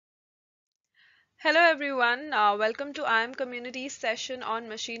Hello everyone, welcome to IIM Community session on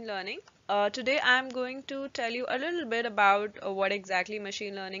machine learning. Today I'm going to tell you a little bit about what exactly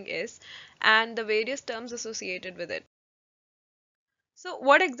machine learning is and the various terms associated with it. So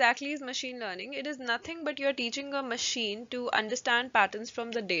what exactly is machine learning? It is nothing but you're teaching a machine to understand patterns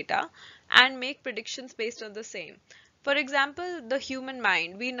from the data and make predictions based on the same. For example, the human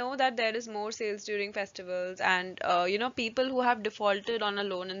mind. We know that there is more sales during festivals and people who have defaulted on a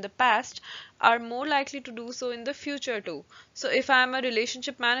loan in the past are more likely to do so in the future too. So if I'm a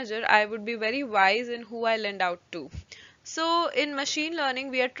relationship manager, I would be very wise in who I lend out to. So in machine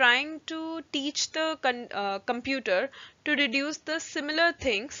learning, we are trying to teach the computer to deduce the similar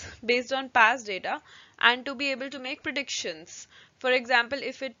things based on past data and to be able to make predictions. For example,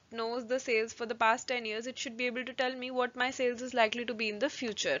 if it knows the sales for the past 10 years, it should be able to tell me what my sales is likely to be in the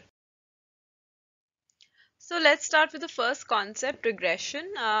future. So let's start with the first concept, regression.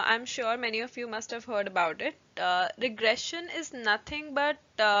 I'm sure many of you must have heard about it. Regression is nothing but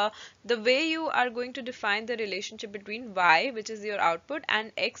the way you are going to define the relationship between y, which is your output,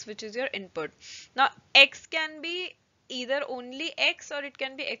 and x, which is your input. Now, x can be either only x or it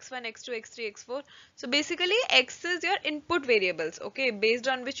can be x1, x2, x3, x4. So basically x is your input variables, okay, based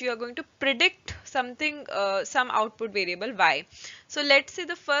on which you are going to predict something, some output variable y. So let's see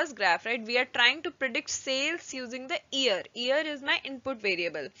the first graph, right? We are trying to predict sales using the year. Year is my input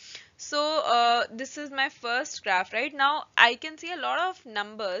variable. So this is my first graph, right? Now I can see a lot of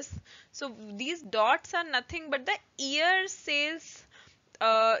numbers. So these dots are nothing but the year sales,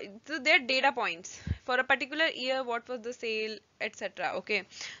 so they're data points for a particular year, what was the sale, etc. Okay,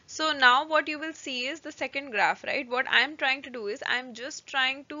 so now what you will see is the second graph, right? What I'm trying to do is I'm just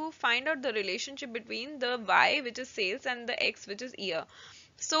trying to find out the relationship between the y, which is sales, and the x, which is year.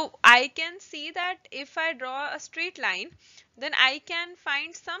 So I can see that if I draw a straight line, then I can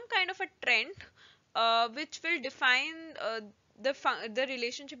find some kind of a trend which will define the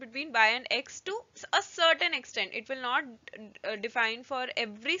relationship between y and x to a certain extent. It will not define for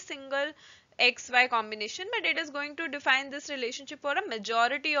every single xy combination, but it is going to define this relationship for a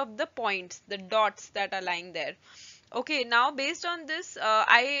majority of the points, the dots that are lying there. Okay, now based on this,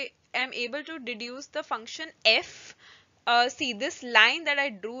 I am able to deduce the function f. See this line that I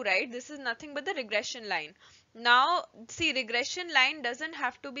drew, right? This is nothing but the regression line. Now, see, regression line doesn't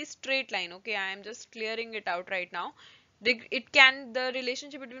have to be straight line. Okay, I am just clearing it out right now. It can, the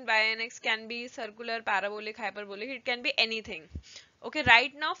relationship between y and x can be circular, parabolic, hyperbolic. It can be anything. Okay,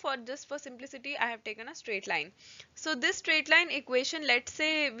 right now for just for simplicity, I have taken a straight line. So this straight line equation, let's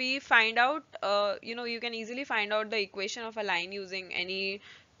say we find out, you can easily find out the equation of a line using any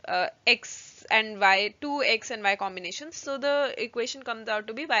x and y, two x and y combinations. So the equation comes out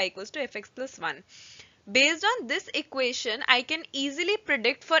to be y equals to fx plus 1. Based on this equation, I can easily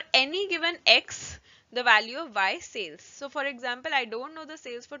predict for any given x the value of y sales. So for example, I don't know the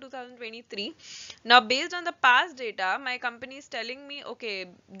sales for 2023. Now based on the past data, my company is telling me, okay,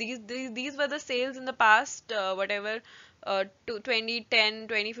 these were the sales in the past, whatever, to 2010,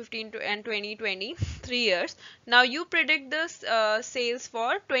 2015 and 2020, 3 years. Now you predict the sales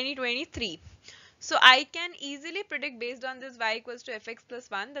for 2023. So I can easily predict based on this y equals to fx plus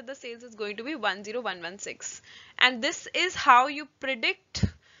 1 that the sales is going to be 10116. And this is how you predict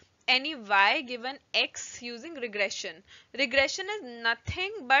any y given x using regression. Regression is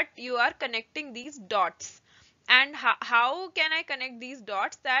nothing but you are connecting these dots. And how can I connect these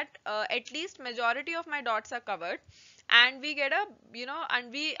dots that at least majority of my dots are covered, and we get a,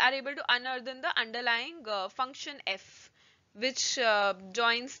 and we are able to unearth the underlying function f, which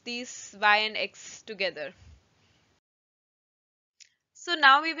joins these y and x together. So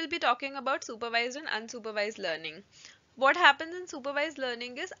now we will be talking about supervised and unsupervised learning. What happens in supervised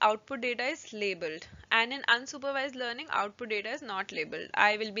learning is output data is labeled, and in unsupervised learning output data is not labeled.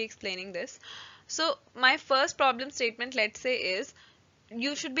 I will be explaining this. So my first problem statement, let's say, is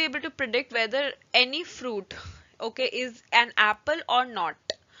you should be able to predict whether any fruit, okay, is an apple or not.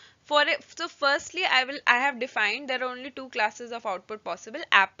 For it, so firstly, I have defined there are only two classes of output possible: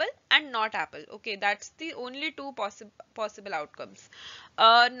 apple and not apple. Okay, that's the only two possible outcomes.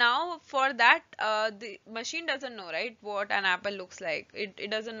 Now for that, the machine doesn't know, right, what an apple looks like. It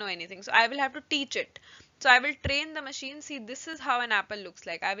doesn't know anything. So I will have to teach it. So I will train the machine, see this is how an apple looks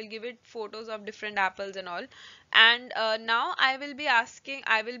like. I will give it photos of different apples and all. And now I will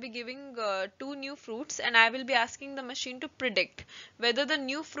be giving two new fruits, and I will be asking the machine to predict whether the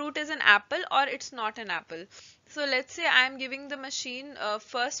new fruit is an apple or it's not an apple. So let's say I am giving the machine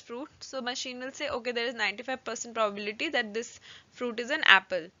first fruit. So machine will say, okay, there is 95% probability that this fruit is an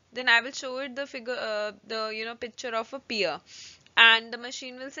apple. Then I will show it the figure, the picture of a pear. and the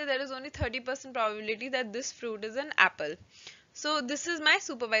machine will say there is only 30% probability that this fruit is an apple. So this is my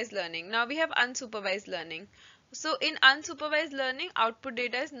supervised learning. Now we have unsupervised learning. So in unsupervised learning, output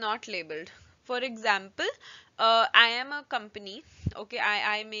data is not labeled. For example, I am a company, okay,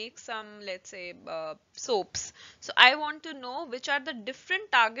 I make some, let's say, soaps. So I want to know which are the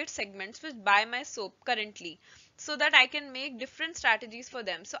different target segments which buy my soap currently, so that I can make different strategies for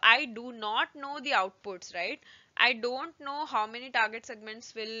them. So I do not know the outputs, right? I don't know how many target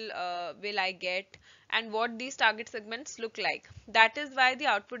segments will I get and what these target segments look like. That is why the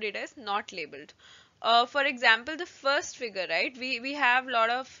output data is not labeled. For example, the first figure, right? We have a lot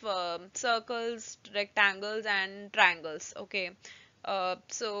of circles, rectangles, and triangles. Okay.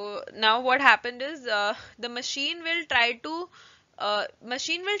 So now what happened is the machine will try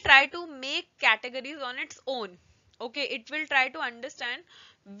to make categories on its own. Okay, it will try to understand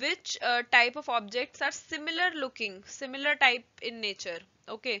which type of objects are similar looking, similar type in nature.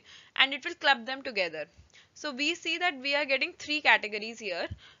 Okay, and it will club them together. So we see that we are getting three categories here,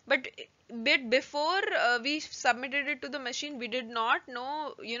 but before we submitted it to the machine, we did not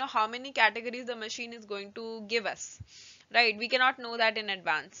know, how many categories the machine is going to give us, right? We cannot know that in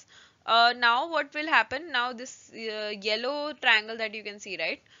advance. Now what will happen? Now this yellow triangle that you can see,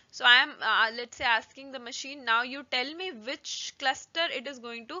 right? So I am, let's say, asking the machine, now you tell me which cluster it is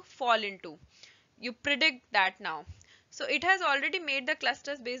going to fall into. You predict that now. So it has already made the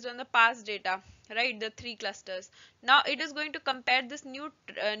clusters based on the past data, right? The three clusters. Now it is going to compare this new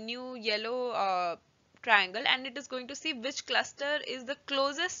yellow triangle, and it is going to see which cluster is the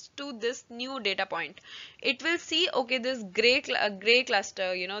closest to this new data point. It will see, okay, this gray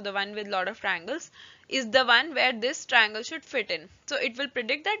cluster, the one with lot of triangles, is the one where this triangle should fit in. So it will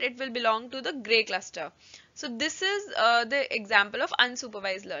predict that it will belong to the gray cluster. So this is the example of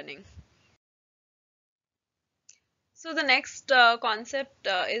unsupervised learning. So the next concept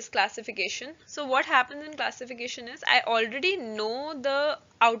is classification. So what happens in classification is I already know the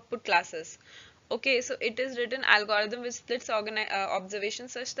output classes. Okay, so it is written algorithm which splits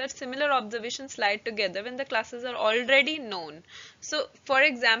observations such that similar observations slide together when the classes are already known. So for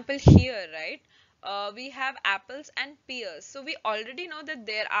example here, right, we have apples and pears. So we already know that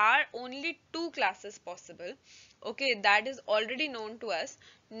there are only two classes possible. Okay, that is already known to us.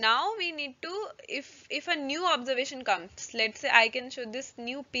 Now we need to, if a new observation comes, let's say I can show this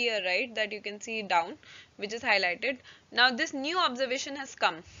new pear, right, that you can see down, which is highlighted. Now this new observation has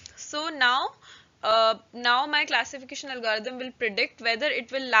come. So now my classification algorithm will predict whether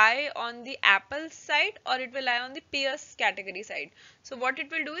it will lie on the apple side or it will lie on the pears category side. So what it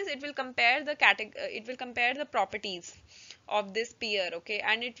will do is it will compare the properties of this pear, okay,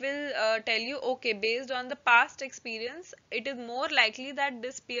 and it will tell you, okay, based on the past experience, it is more likely that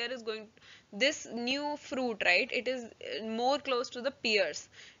this new fruit, right, it is more close to the pears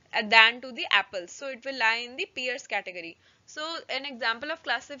than to the apples, so it will lie in the pears category. So an example of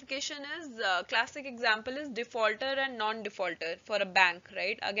classification is classic example is defaulter and non-defaulter for a bank,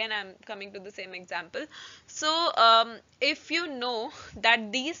 right? Again, I'm coming to the same example. So if you know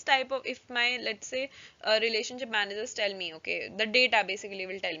that these type of, if my, let's say, relationship managers tell me, okay, the data basically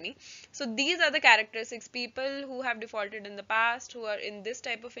will tell me, so these are the characteristics: people who have defaulted in the past, who are in this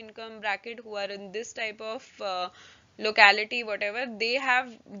type of income bracket, who are in this type of locality, whatever, they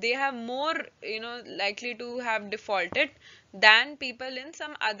have more, likely to have defaulted than people in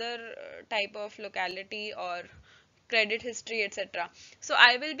some other type of locality or credit history, etc. So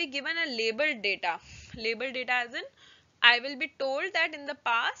I will be given a labeled data as in I will be told that in the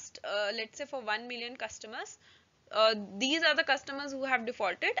past, let's say for 1 million customers, these are the customers who have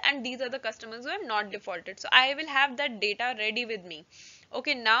defaulted and these are the customers who have not defaulted. So I will have that data ready with me.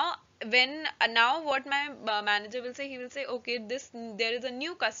 Okay, now what my manager will say, he will say, okay, there is a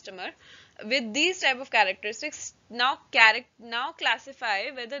new customer with these type of characteristics. Now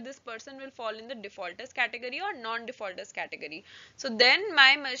classify whether this person will fall in the defaulters category or non-defaulters category. So then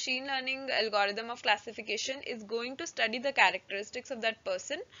my machine learning algorithm of classification is going to study the characteristics of that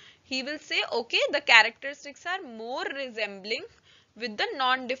person. He will say, okay, the characteristics are more resembling with the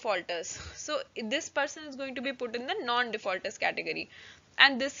non-defaulters. So this person is going to be put in the non-defaulters category.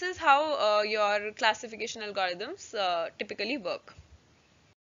 And this is how your classification algorithms typically work.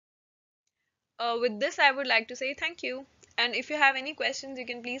 With this, I would like to say thank you. And if you have any questions, you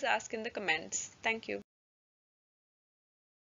can please ask in the comments. Thank you.